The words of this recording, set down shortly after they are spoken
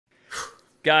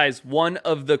Guys, one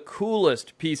of the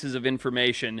coolest pieces of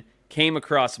information came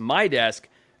across my desk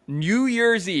New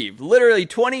Year's Eve. Literally,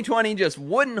 2020 just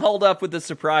wouldn't hold up with the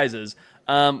surprises.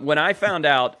 When I found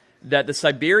out that the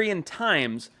Siberian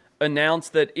Times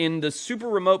announced that in the super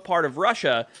remote part of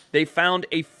Russia, they found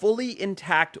a fully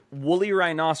intact woolly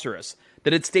rhinoceros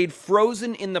that had stayed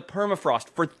frozen in the permafrost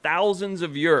for thousands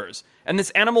of years. And this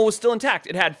animal was still intact.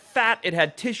 It had fat, it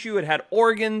had tissue, it had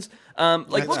organs.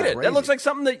 Look at it. That looks like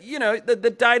something that,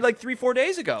 that died like 3-4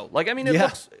 days ago. Like, I mean, it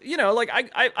looks,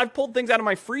 I've pulled things out of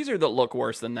my freezer that look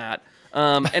worse than that.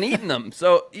 And eaten them.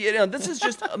 So, this is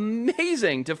just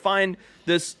amazing to find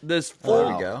this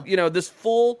full, this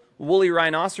full woolly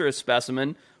rhinoceros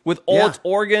specimen with all its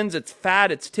organs, its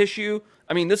fat, its tissue.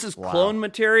 I mean, this is clone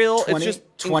material. It's just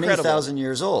 20,000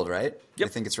 years old, right? Yep.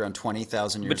 I think it's around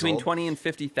 20,000 years old. Between 20 and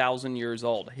 50,000 years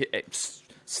old.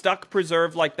 Stuck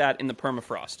preserved like that in the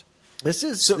permafrost. This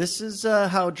is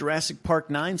how Jurassic Park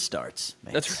 9 starts.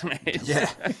 Mates. That's right. Yeah.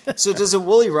 So does a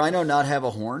woolly rhino not have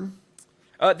a horn?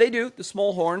 They do, the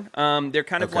small horn. They're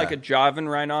kind of like a Javan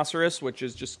rhinoceros, which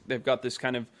is just, they've got this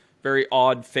kind of very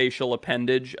odd facial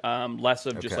appendage, less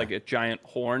of just like a giant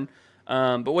horn.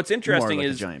 But what's interesting More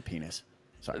like is a giant penis.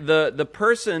 Sorry. The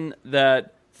person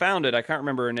that found it, I can't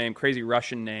remember her name, crazy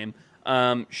Russian name.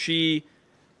 She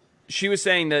was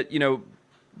saying that,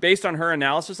 based on her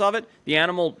analysis of it, the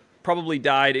animal probably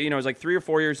died. It was like 3 or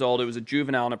 4 years old. It was a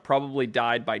juvenile, and it probably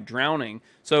died by drowning.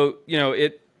 So,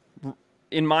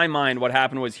 in my mind, what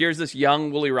happened was, here's this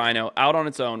young woolly rhino out on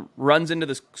its own, runs into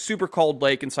this super cold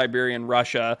lake in Siberia in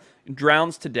Russia,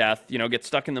 drowns to death, gets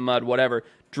stuck in the mud, whatever,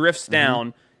 drifts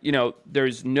down.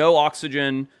 There's no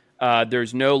oxygen,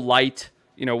 there's no light,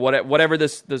 whatever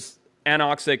this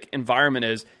anoxic environment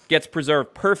is, gets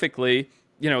preserved perfectly.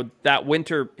 That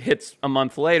winter hits a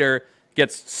month later,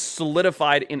 gets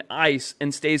solidified in ice,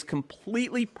 and stays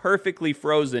completely perfectly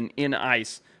frozen in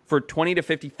ice for 20 to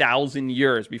 50,000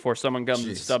 years before someone comes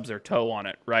and stubs their toe on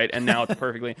it, right? And now it's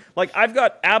perfectly... Like, I've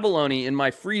got abalone in my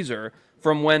freezer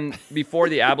from before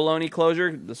the abalone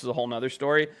closure, this is a whole nother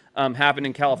story, happened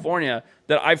in California,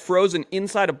 that I've frozen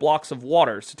inside of blocks of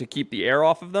water to keep the air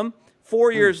off of them.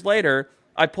 4 years later,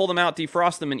 I pull them out,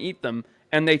 defrost them, and eat them,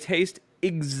 and they taste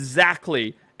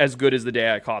exactly as good as the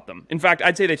day I caught them. In fact,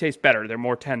 I'd say they taste better. They're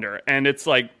more tender. And it's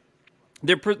like...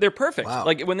 They're perfect. Wow.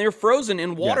 Like, when they're frozen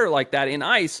in water like that, in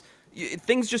ice,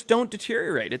 things just don't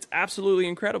deteriorate. It's absolutely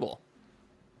incredible.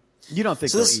 You don't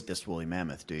think they'll eat this woolly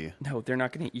mammoth, do you? No, they're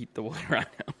not going to eat the woolly rhino.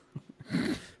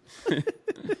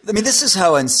 I mean, this is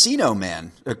how Encino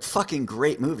Man, a fucking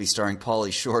great movie starring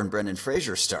Pauly Shore and Brendan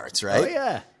Fraser, starts, right? Oh,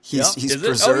 yeah. He's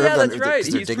preserved that's right.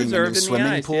 They're He's digging preserved into a in swimming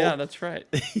the ice. pool. Yeah, that's right.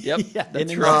 Yep,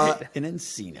 that's right. In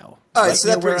Encino. All right, so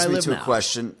that brings me to a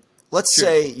question. Let's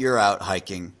say you're out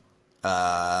hiking.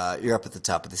 You're up at the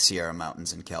top of the Sierra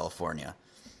Mountains in California.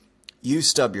 You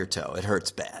stub your toe. It hurts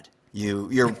bad.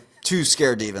 You're too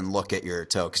scared to even look at your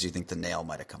toe because you think the nail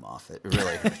might have come off. It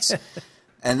really hurts.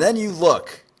 And then you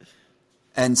look,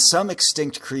 and some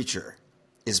extinct creature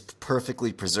is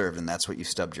perfectly preserved, and that's what you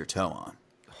stubbed your toe on.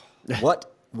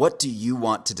 What do you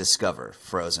want to discover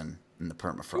frozen in the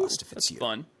permafrost if it's you? That's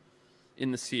fun.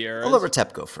 In the Sierras. I'll let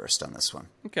Retep go first on this one.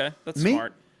 Okay, that's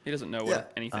smart. He doesn't know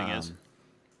what anything is.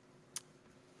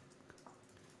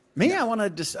 Me, I want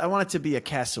it to be a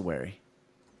cassowary.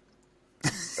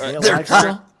 They're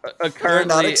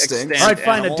currently extinct. I'd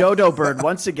find a dodo bird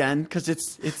once again because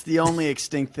it's the only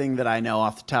extinct thing that I know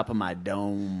off the top of my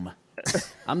dome.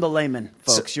 I'm the layman,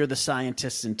 folks. You're the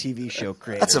scientists and TV show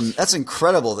creators. That's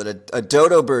incredible that a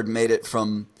dodo bird made it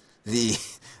from the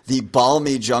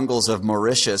balmy jungles of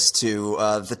Mauritius to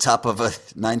the top of a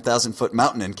 9,000-foot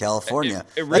mountain in California.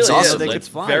 It really that's awesome. It's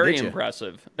very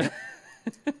impressive.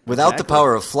 Without the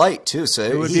power of flight, too. So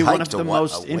it would be one of the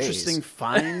most interesting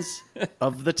finds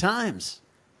of the times.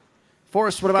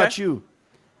 Forrest, what about you?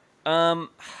 I'm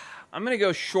going to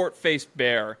go short-faced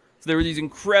bear. So there were these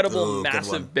incredible,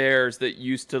 massive bears that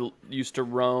used to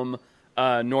roam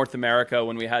North America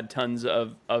when we had tons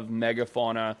of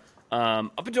megafauna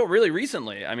up until really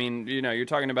recently. I mean, you're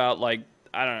talking about like,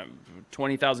 I don't know,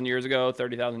 20,000 years ago,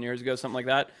 30,000 years ago, something like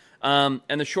that.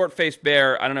 And the short-faced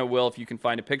bear, I don't know, Will, if you can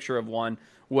find a picture of one,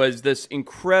 was this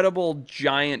incredible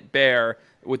giant bear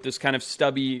with this kind of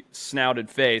stubby, snouted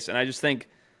face. And I just think,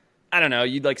 I don't know,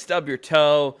 you'd like stub your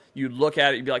toe, you'd look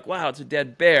at it, you'd be like, wow, it's a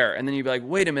dead bear. And then you'd be like,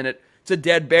 wait a minute, it's a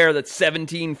dead bear that's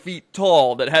 17 feet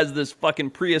tall that has this fucking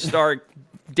prehistoric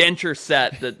denture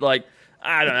set that, like,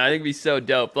 I don't know, I think it'd be so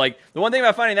dope. Like, the one thing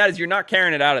about finding that is you're not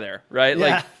carrying it out of there, right?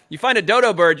 Yeah. Like, you find a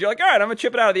dodo bird, you're like, all right, I'm gonna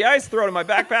chip it out of the ice, throw it in my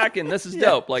backpack, and this is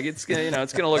dope. Like, it's gonna,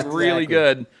 it's gonna look really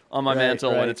good on my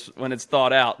mantle right. when it's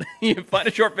thawed out. You find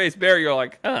a short-faced bear, you're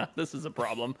like, huh, this is a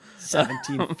problem.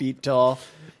 17 feet tall.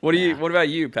 What about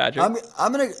you, Patrick?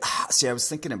 I'm gonna see. I was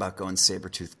thinking about going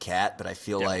saber-toothed cat, but I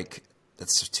feel like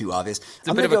that's too obvious. It's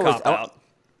a bit of a cop-out.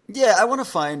 Yeah, I want to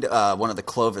find one of the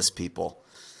Clovis people.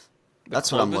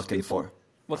 That's what I'm looking people? for.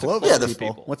 What's Clovis a Clovis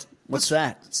people? people? What's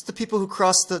that? It's the people who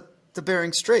crossed the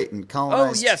Bering Strait and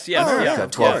colonized America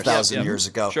 12,000 years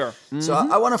ago. Sure. So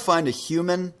I want to find a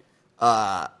human,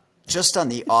 just on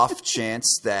the off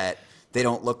chance that they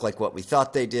don't look like what we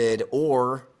thought they did,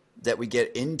 or that we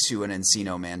get into an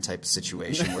Encino Man type of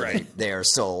situation where they are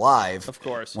still alive. Of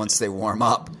course. Once they warm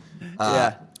up.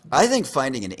 I think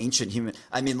finding an ancient human.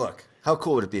 I mean, look, how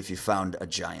cool would it be if you found a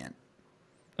giant?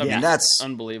 I mean, that's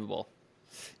unbelievable.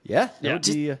 Yeah. Yeah. Would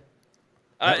be,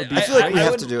 I feel like we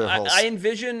have to do a whole. I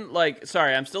envision, like,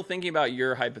 sorry, I'm still thinking about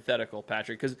your hypothetical,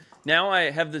 Patrick, because now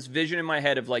I have this vision in my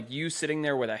head of like you sitting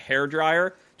there with a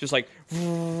hairdryer, just like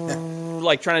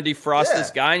trying to defrost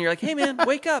this guy, and you're like, hey man,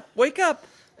 wake up, wake up.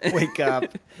 wake up,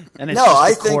 and it's No, just I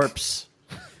a think- corpse.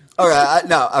 All right,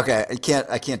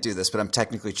 I can't do this, but I'm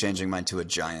technically changing mine to a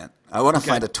giant. I want to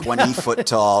find a 20-foot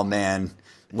tall man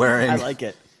wearing. I like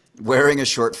it. Wearing a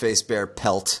short-faced bear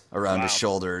pelt around his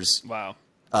shoulders. Wow.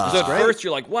 So at first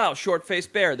you're like, wow,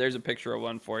 short-faced bear. There's a picture of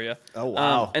one for you. Oh,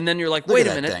 wow. And then you're like, Look wait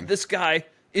at a that minute, thing. this guy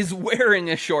is wearing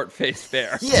a short-faced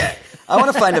bear. Yeah, I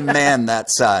want to find a man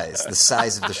that size, the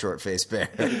size of the short-faced bear.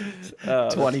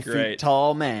 20 great. feet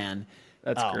tall man.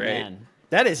 That's great. Man.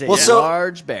 That is a so-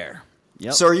 large bear.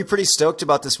 Yep. So are you pretty stoked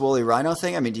about this woolly rhino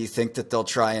thing? I mean, do you think that they'll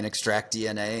try and extract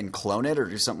DNA and clone it or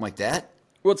do something like that?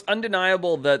 Well, it's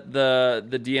undeniable that the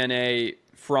DNA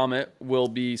from it will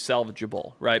be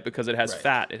salvageable, right? Because it has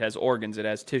fat, it has organs, it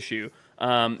has tissue.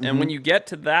 And when you get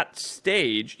to that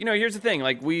stage, here's the thing: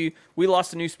 like we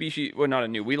lost a new species. Well, not a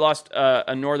new. We lost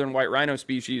a northern white rhino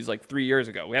species like 3 years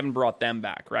ago. We haven't brought them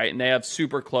back, right? And they have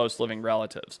super close living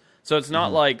relatives. So it's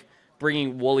not like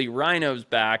bringing woolly rhinos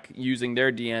back using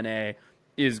their DNA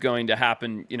is going to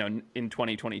happen, in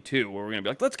 2022, where we're going to be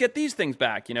like, let's get these things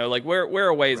back. Like we're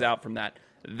a ways out from that.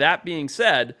 That being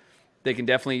said, they can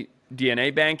definitely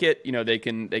DNA bank it. They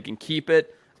can keep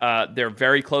it. They're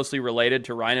very closely related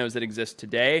to rhinos that exist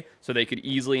today, so they could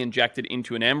easily inject it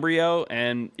into an embryo,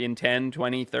 and in 10,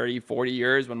 20, 30, 40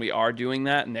 years, when we are doing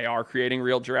that, and they are creating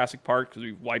real Jurassic Park because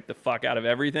we've wiped the fuck out of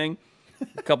everything,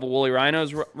 a couple woolly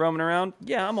rhinos roaming around,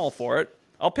 yeah, I'm all for it.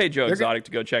 I'll pay Joe Exotic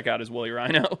to go check out his woolly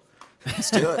rhino.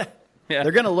 Let's do it. Yeah.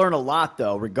 They're going to learn a lot,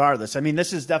 though, regardless. I mean,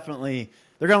 this is definitely...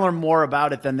 They're going to learn more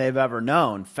about it than they've ever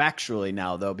known, factually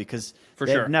now, though, because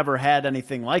they've never had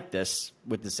anything like this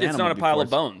with this animal. It's not a pile of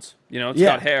bones. It's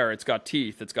got hair, it's got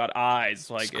teeth, it's got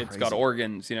eyes, it's got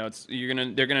organs.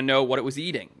 They're gonna know what it was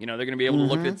eating. They're gonna be able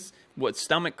to look at what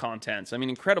stomach contents. I mean,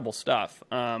 incredible stuff.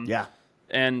 And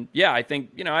I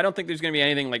think I don't think there's gonna be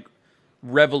anything like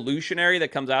revolutionary that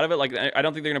comes out of it. Like, I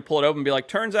don't think they're gonna pull it open and be like,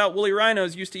 turns out woolly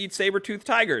rhinos used to eat saber-toothed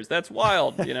tigers. That's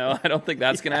wild. I don't think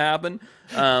that's gonna happen.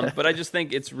 But I just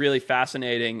think it's really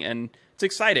fascinating and it's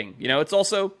exciting. It's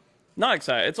also not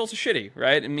exciting. It's also shitty,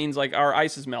 right? It means like our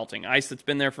ice is melting. Ice that's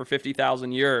been there for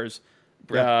 50,000 years,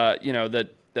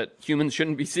 that humans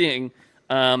shouldn't be seeing,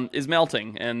 is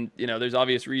melting. And, there's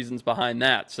obvious reasons behind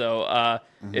that. So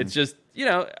it's just,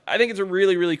 I think it's a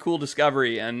really, really cool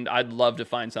discovery, and I'd love to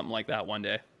find something like that one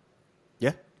day.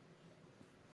 Yeah,